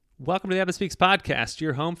Welcome to the AbbottSpeaks podcast,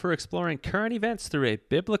 your home for exploring current events through a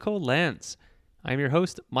biblical lens. I'm your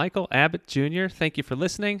host, Michael Abbott Jr. Thank you for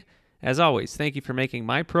listening. As always, thank you for making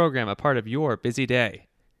my program a part of your busy day.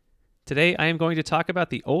 Today, I am going to talk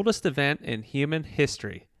about the oldest event in human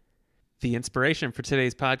history. The inspiration for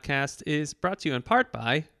today's podcast is brought to you in part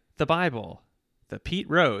by the Bible, the Pete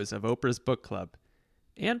Rose of Oprah's Book Club,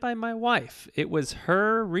 and by my wife. It was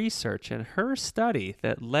her research and her study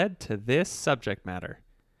that led to this subject matter.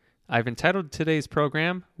 I've entitled today's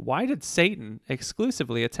program, Why Did Satan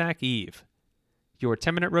Exclusively Attack Eve? Your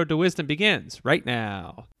 10-minute road to wisdom begins right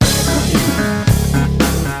now.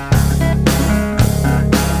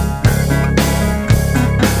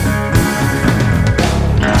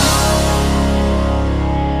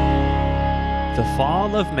 The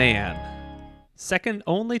fall of man. Second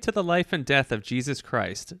only to the life and death of Jesus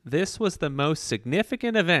Christ, this was the most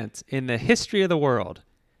significant event in the history of the world.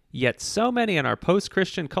 Yet so many in our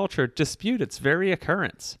post-Christian culture dispute its very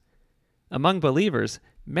occurrence. Among believers,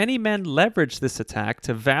 many men leverage this attack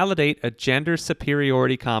to validate a gender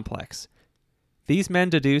superiority complex. These men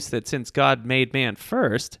deduce that since God made man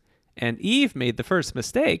first, and Eve made the first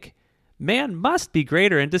mistake, man must be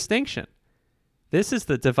greater in distinction. This is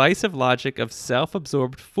the divisive logic of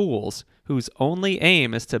self-absorbed fools whose only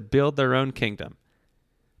aim is to build their own kingdom.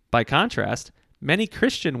 By contrast, many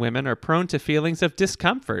Christian women are prone to feelings of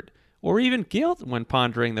discomfort or even guilt when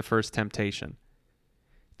pondering the first temptation.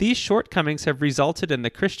 These shortcomings have resulted in the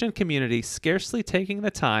Christian community scarcely taking the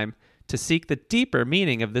time to seek the deeper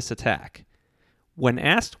meaning of this attack. When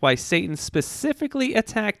asked why Satan specifically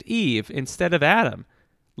attacked Eve instead of Adam,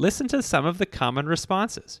 listen to some of the common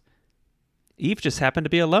responses. Eve just happened to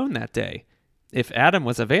be alone that day. If Adam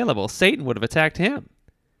was available, Satan would have attacked him.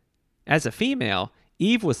 As a female,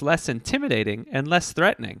 Eve was less intimidating and less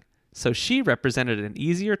threatening, so she represented an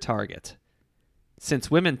easier target. Since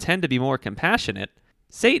women tend to be more compassionate,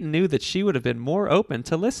 Satan knew that she would have been more open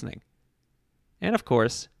to listening. And of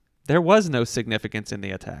course, there was no significance in the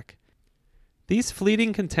attack. These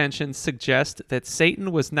fleeting contentions suggest that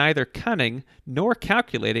Satan was neither cunning nor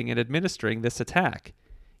calculating in administering this attack.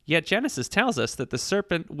 Yet Genesis tells us that the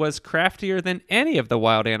serpent was craftier than any of the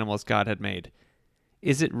wild animals God had made.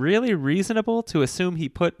 Is it really reasonable to assume he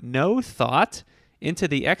put no thought into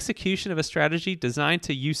the execution of a strategy designed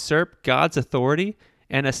to usurp God's authority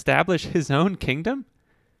and establish his own kingdom?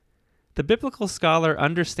 The biblical scholar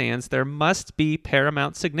understands there must be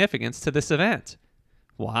paramount significance to this event.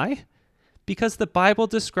 Why? Because the Bible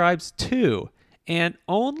describes two, and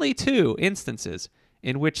only two, instances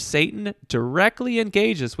in which Satan directly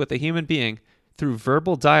engages with a human being through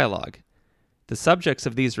verbal dialogue. The subjects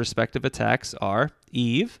of these respective attacks are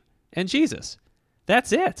Eve and Jesus.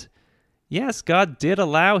 That's it. Yes, God did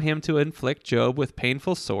allow him to inflict Job with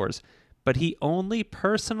painful sores, but he only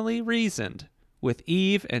personally reasoned with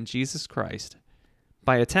Eve and Jesus Christ.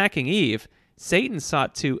 By attacking Eve, Satan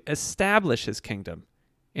sought to establish his kingdom.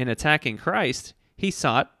 In attacking Christ, he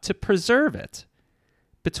sought to preserve it.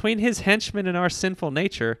 Between his henchmen and our sinful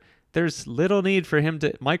nature, there's little need for him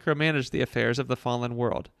to micromanage the affairs of the fallen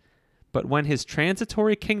world. But when his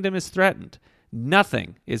transitory kingdom is threatened,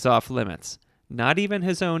 nothing is off limits, not even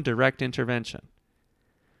his own direct intervention.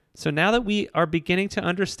 So now that we are beginning to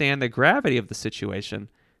understand the gravity of the situation,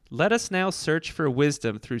 let us now search for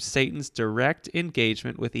wisdom through Satan's direct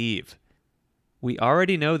engagement with Eve. We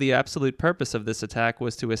already know the absolute purpose of this attack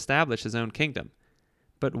was to establish his own kingdom.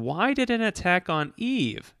 But why did an attack on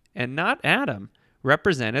Eve and not Adam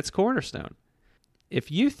represent its cornerstone? If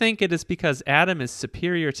you think it is because Adam is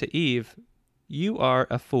superior to Eve, you are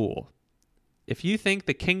a fool. If you think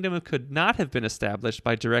the kingdom could not have been established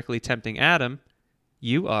by directly tempting Adam,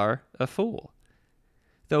 you are a fool.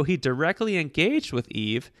 Though he directly engaged with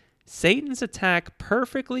Eve, Satan's attack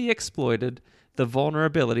perfectly exploited the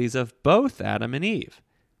vulnerabilities of both Adam and Eve,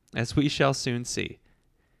 as we shall soon see.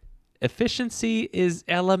 Efficiency is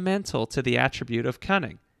elemental to the attribute of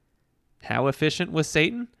cunning. How efficient was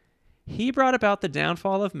Satan? He brought about the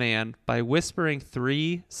downfall of man by whispering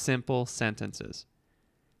three simple sentences.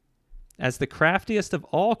 As the craftiest of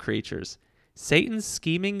all creatures, Satan's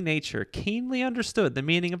scheming nature keenly understood the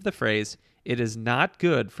meaning of the phrase, "It is not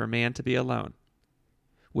good for man to be alone."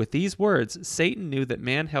 With these words, Satan knew that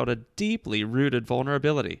man held a deeply rooted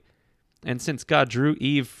vulnerability. And since God drew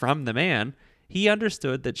Eve from the man, he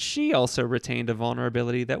understood that she also retained a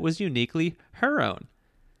vulnerability that was uniquely her own.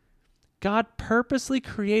 God purposely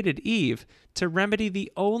created Eve to remedy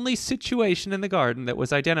the only situation in the garden that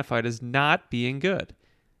was identified as not being good.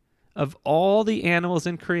 Of all the animals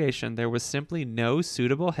in creation, there was simply no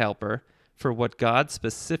suitable helper for what God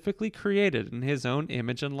specifically created in his own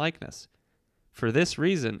image and likeness. For this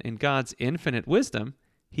reason, in God's infinite wisdom,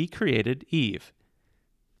 he created Eve.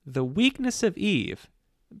 The weakness of Eve,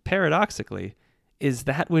 paradoxically, is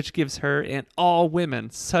that which gives her and all women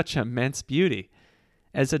such immense beauty.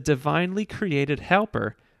 As a divinely created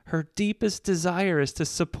helper, her deepest desire is to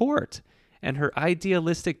support, and her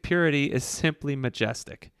idealistic purity is simply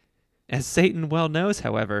majestic. As Satan well knows,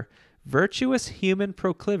 however, virtuous human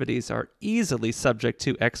proclivities are easily subject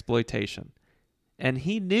to exploitation. And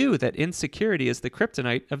he knew that insecurity is the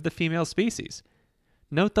kryptonite of the female species.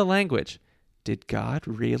 Note the language. Did God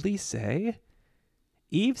really say?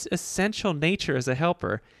 Eve's essential nature as a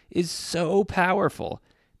helper is so powerful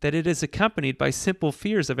that it is accompanied by simple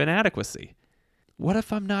fears of inadequacy. What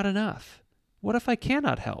if I'm not enough? What if I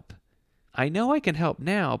cannot help? I know I can help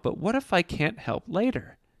now, but what if I can't help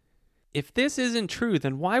later? If this isn't true,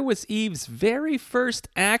 then why was Eve's very first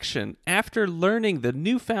action after learning the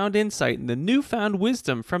newfound insight and the newfound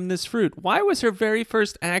wisdom from this fruit, why was her very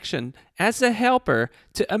first action as a helper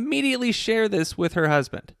to immediately share this with her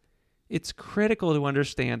husband? It's critical to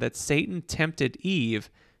understand that Satan tempted Eve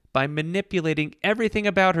by manipulating everything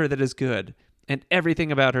about her that is good and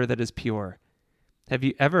everything about her that is pure. Have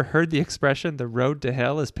you ever heard the expression, the road to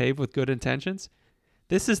hell is paved with good intentions?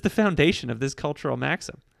 This is the foundation of this cultural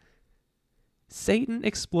maxim. Satan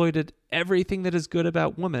exploited everything that is good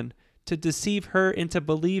about woman to deceive her into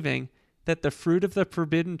believing that the fruit of the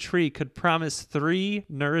forbidden tree could promise 3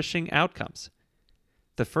 nourishing outcomes.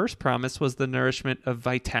 The first promise was the nourishment of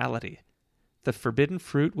vitality. The forbidden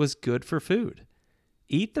fruit was good for food.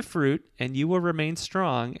 Eat the fruit and you will remain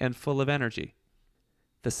strong and full of energy.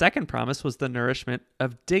 The second promise was the nourishment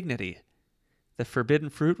of dignity. The forbidden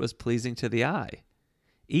fruit was pleasing to the eye.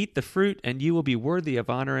 Eat the fruit and you will be worthy of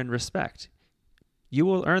honor and respect. You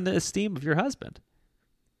will earn the esteem of your husband.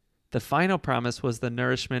 The final promise was the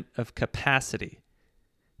nourishment of capacity.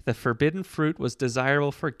 The forbidden fruit was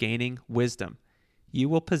desirable for gaining wisdom. You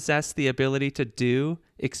will possess the ability to do,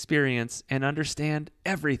 experience, and understand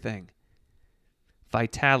everything.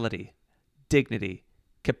 Vitality, dignity,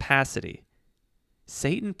 capacity.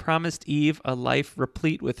 Satan promised Eve a life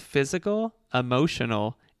replete with physical,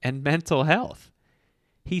 emotional, and mental health.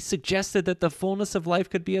 He suggested that the fullness of life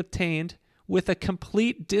could be obtained with a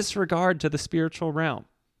complete disregard to the spiritual realm.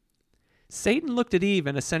 Satan looked at Eve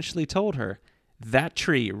and essentially told her, that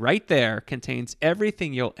tree right there contains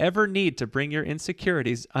everything you'll ever need to bring your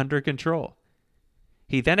insecurities under control.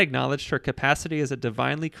 He then acknowledged her capacity as a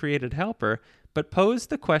divinely created helper, but posed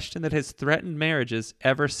the question that has threatened marriages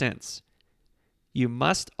ever since. You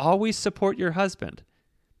must always support your husband,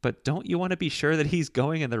 but don't you want to be sure that he's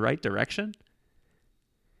going in the right direction?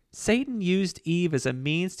 Satan used Eve as a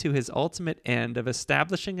means to his ultimate end of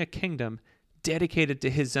establishing a kingdom dedicated to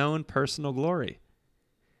his own personal glory.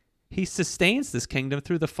 He sustains this kingdom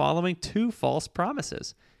through the following 2 false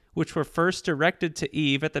promises, which were first directed to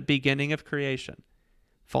Eve at the beginning of creation.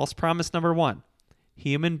 False promise number 1,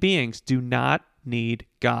 human beings do not need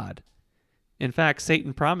God. In fact,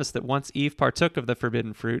 Satan promised that once Eve partook of the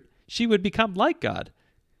forbidden fruit, she would become like God.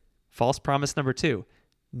 False promise number 2,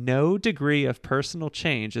 no degree of personal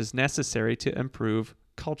change is necessary to improve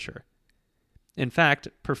culture. In fact,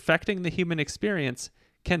 perfecting the human experience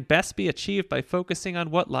can best be achieved by focusing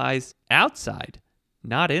on what lies outside,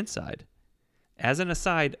 not inside. As an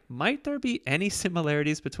aside, might there be any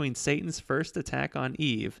similarities between Satan's first attack on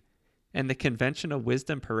Eve and the conventional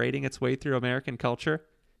wisdom parading its way through American culture?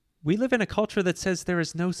 We live in a culture that says there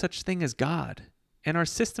is no such thing as God. And our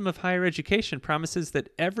system of higher education promises that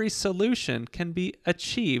every solution can be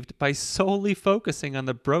achieved by solely focusing on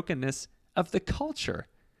the brokenness of the culture,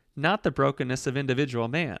 not the brokenness of individual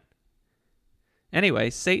man. Anyway,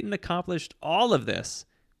 Satan accomplished all of this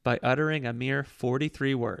by uttering a mere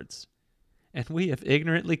 43 words. And we have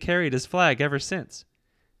ignorantly carried his flag ever since.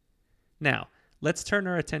 Now, let's turn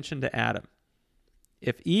our attention to Adam.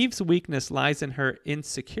 If Eve's weakness lies in her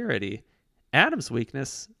insecurity, Adam's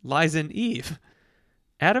weakness lies in Eve.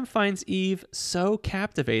 Adam finds Eve so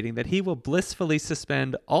captivating that he will blissfully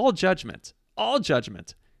suspend all judgment,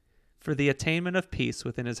 for the attainment of peace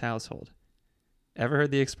within his household. Ever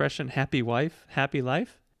heard the expression, happy wife, happy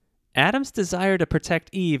life? Adam's desire to protect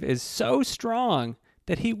Eve is so strong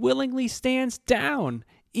that he willingly stands down,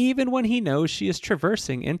 even when he knows she is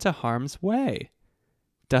traversing into harm's way.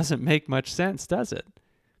 Doesn't make much sense, does it?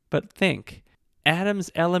 But think. Adam's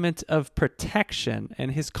element of protection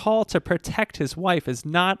and his call to protect his wife is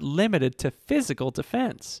not limited to physical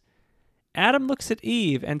defense. Adam looks at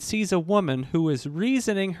Eve and sees a woman who is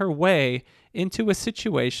reasoning her way into a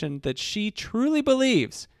situation that she truly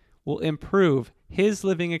believes will improve his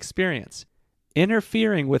living experience.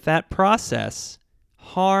 Interfering with that process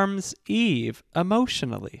harms Eve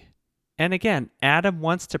emotionally. And again, Adam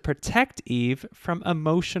wants to protect Eve from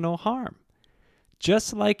emotional harm.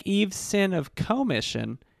 Just like Eve's sin of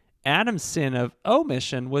commission, Adam's sin of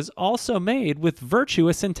omission was also made with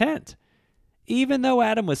virtuous intent. Even though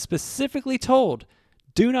Adam was specifically told,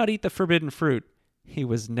 do not eat the forbidden fruit, he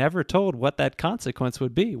was never told what that consequence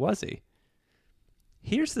would be, was he?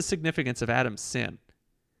 Here's the significance of Adam's sin.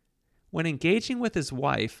 When engaging with his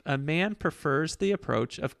wife, a man prefers the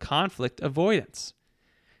approach of conflict avoidance.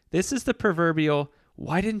 This is the proverbial,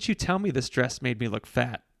 why didn't you tell me this dress made me look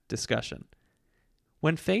fat discussion.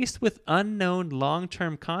 When faced with unknown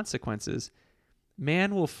long-term consequences,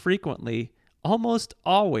 man will frequently, almost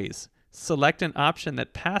always, select an option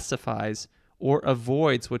that pacifies or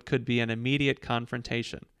avoids what could be an immediate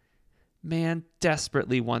confrontation. Man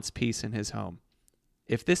desperately wants peace in his home.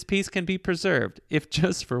 If this peace can be preserved, if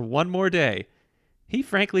just for one more day, he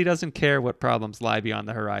frankly doesn't care what problems lie beyond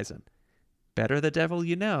the horizon. Better the devil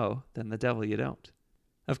you know than the devil you don't.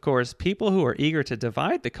 Of course, people who are eager to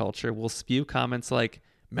divide the culture will spew comments like,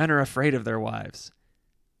 men are afraid of their wives.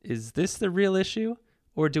 Is this the real issue,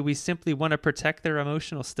 or do we simply want to protect their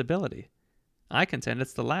emotional stability? I contend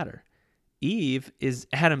it's the latter. Eve is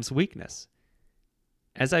Adam's weakness.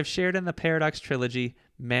 As I've shared in the Paradox Trilogy,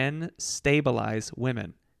 men stabilize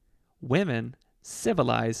women. Women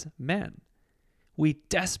civilize men. We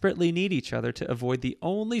desperately need each other to avoid the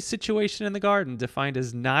only situation in the garden defined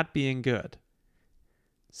as not being good.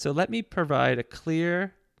 So let me provide a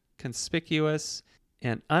clear, conspicuous,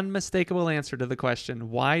 and unmistakable answer to the question,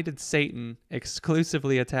 why did Satan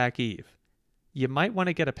exclusively attack Eve? You might want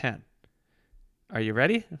to get a pen. Are you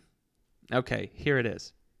ready? Okay, here it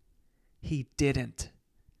is. He didn't.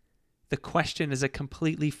 The question is a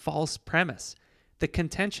completely false premise. The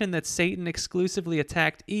contention that Satan exclusively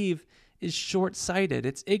attacked Eve is short-sighted,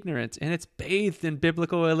 it's ignorant, and it's bathed in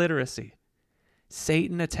biblical illiteracy.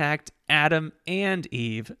 Satan attacked Adam and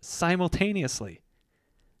Eve simultaneously.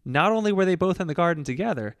 Not only were they both in the garden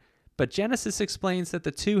together, but Genesis explains that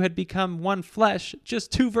the two had become one flesh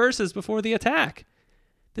just 2 verses before the attack.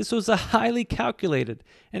 This was a highly calculated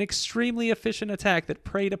and extremely efficient attack that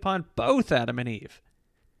preyed upon both Adam and Eve.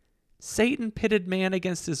 Satan pitted man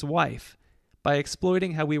against his wife by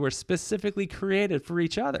exploiting how we were specifically created for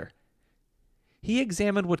each other. He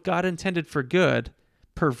examined what God intended for good,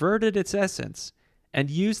 perverted its essence, and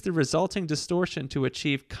used the resulting distortion to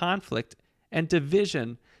achieve conflict and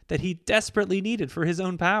division that he desperately needed for his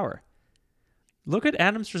own power. Look at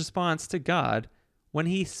Adam's response to God when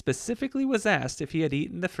he specifically was asked if he had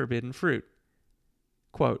eaten the forbidden fruit.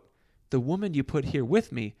 Quote, "The woman you put here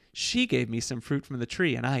with me, she gave me some fruit from the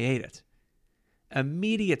tree and I ate it."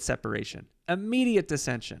 Immediate separation, immediate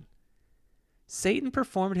dissension. Satan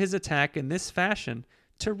performed his attack in this fashion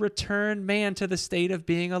to return man to the state of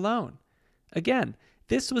being alone. Again,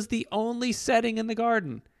 this was the only setting in the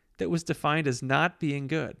garden that was defined as not being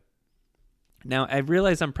good. Now, I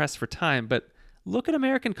realize I'm pressed for time, but look at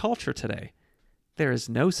American culture today. There is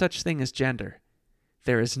no such thing as gender.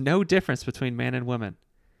 There is no difference between man and woman.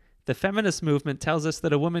 The feminist movement tells us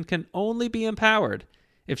that a woman can only be empowered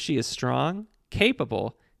if she is strong,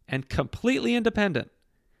 capable, and completely independent.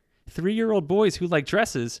 3-year-old boys who like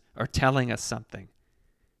dresses are telling us something.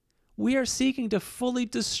 We are seeking to fully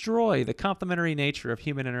destroy the complementary nature of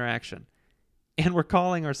human interaction, and we're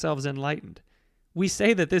calling ourselves enlightened. We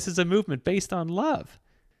say that this is a movement based on love.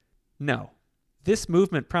 No, this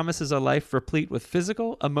movement promises a life replete with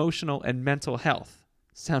physical, emotional, and mental health.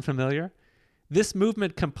 Sound familiar? This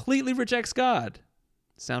movement completely rejects God.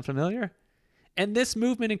 Sound familiar? And this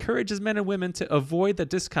movement encourages men and women to avoid the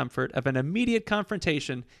discomfort of an immediate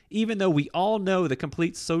confrontation, even though we all know the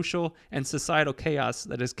complete social and societal chaos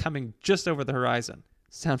that is coming just over the horizon.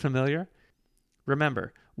 Sound familiar?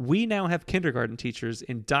 Remember, we now have kindergarten teachers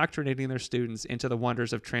indoctrinating their students into the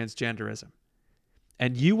wonders of transgenderism.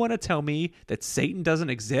 And you want to tell me that Satan doesn't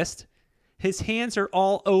exist? His hands are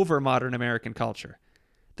all over modern American culture.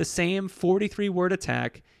 The same 43-word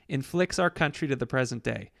attack inflicts our country to the present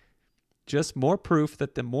day. Just more proof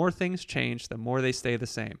that the more things change, the more they stay the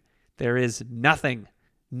same. There is nothing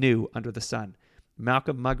new under the sun.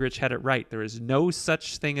 Malcolm Muggeridge had it right. There is no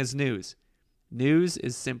such thing as news. News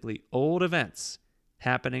is simply old events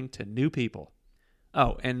happening to new people.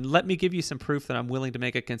 Oh, and let me give you some proof that I'm willing to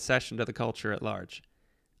make a concession to the culture at large.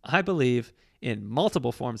 I believe in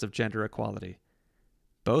multiple forms of gender equality.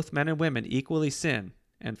 Both men and women equally sin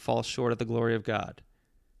and fall short of the glory of God.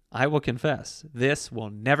 I will confess, this will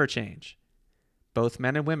never change. Both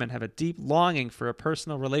men and women have a deep longing for a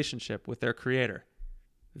personal relationship with their Creator.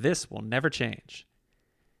 This will never change.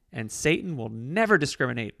 and Satan will never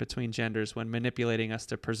discriminate between genders when manipulating us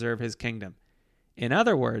to preserve his kingdom. In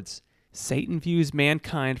other words, Satan views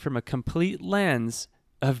mankind from a complete lens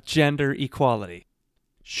of gender equality.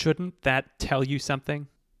 Shouldn't that tell you something?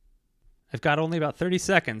 I've got only about 30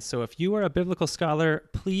 seconds, so if you are a biblical scholar,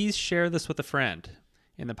 please share this with a friend.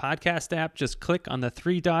 In the podcast app, just click on the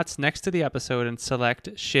 3 dots next to the episode and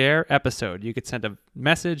select Share Episode. You could send a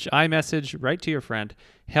message, iMessage, right to your friend.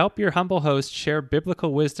 Help your humble host share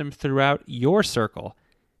biblical wisdom throughout your circle.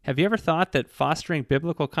 Have you ever thought that fostering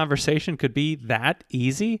biblical conversation could be that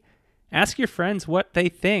easy? Ask your friends what they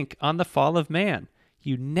think on the fall of man.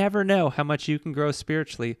 You never know how much you can grow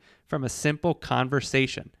spiritually from a simple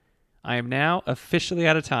conversation. I am now officially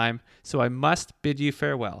out of time, so I must bid you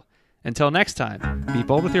farewell. Until next time, be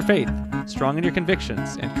bold with your faith, strong in your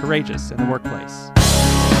convictions, and courageous in the workplace.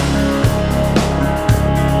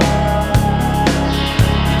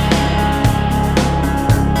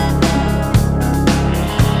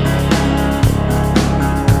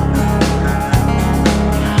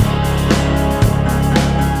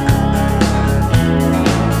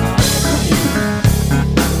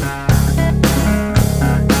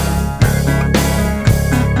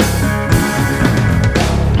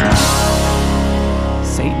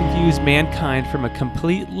 Mankind from a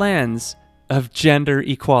complete lens of gender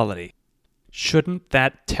equality. Shouldn't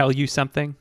that tell you something?